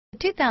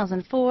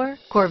2004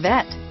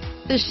 Corvette.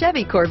 The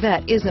Chevy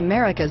Corvette is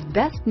America's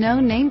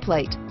best-known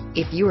nameplate.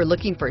 If you are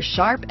looking for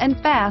sharp and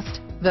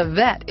fast, the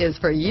Vette is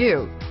for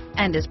you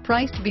and is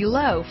priced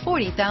below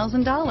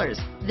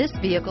 $40,000. This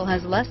vehicle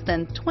has less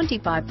than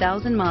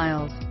 25,000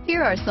 miles.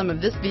 Here are some of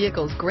this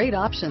vehicle's great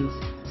options: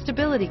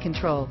 stability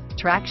control,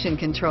 traction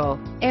control,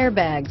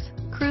 airbags,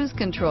 cruise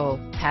control,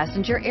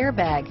 passenger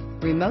airbag,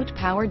 remote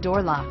power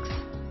door locks,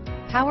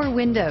 power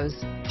windows,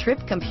 trip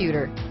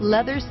computer,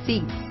 leather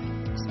seats,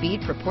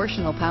 speed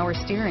proportional power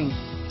steering,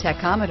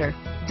 tachometer,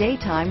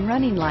 daytime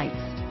running lights,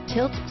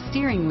 tilt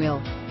steering wheel,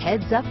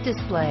 heads-up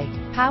display,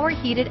 power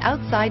heated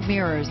outside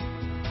mirrors,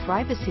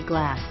 privacy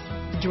glass.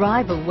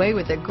 Drive away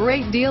with a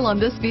great deal on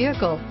this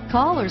vehicle.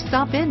 Call or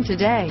stop in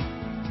today.